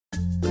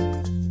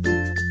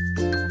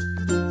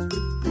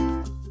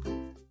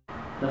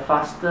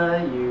faster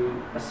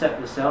you accept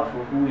yourself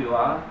for who you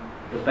are,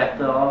 the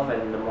better off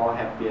and the more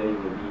happier you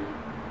will be.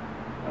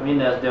 I mean,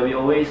 there'll be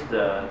always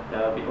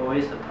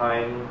a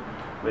time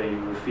where you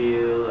will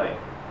feel like,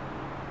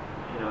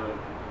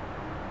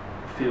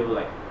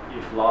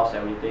 you've lost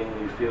everything,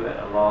 you feel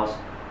at a loss,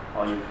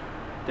 or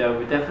there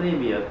will definitely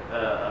be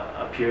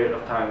a period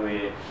of time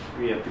where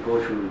you have to go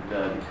through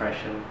the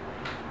depression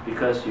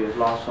because you have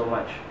lost so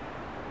much.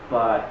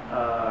 But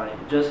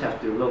you just have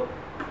to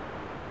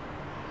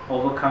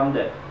overcome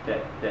the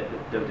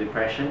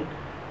depression,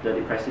 the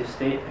depressive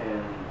state,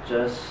 and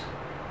just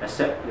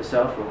accept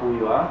yourself for who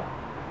you are,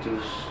 to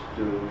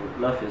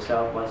love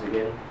yourself once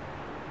again,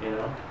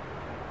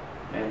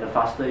 and the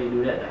faster you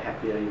do that, the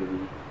happier you will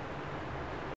be.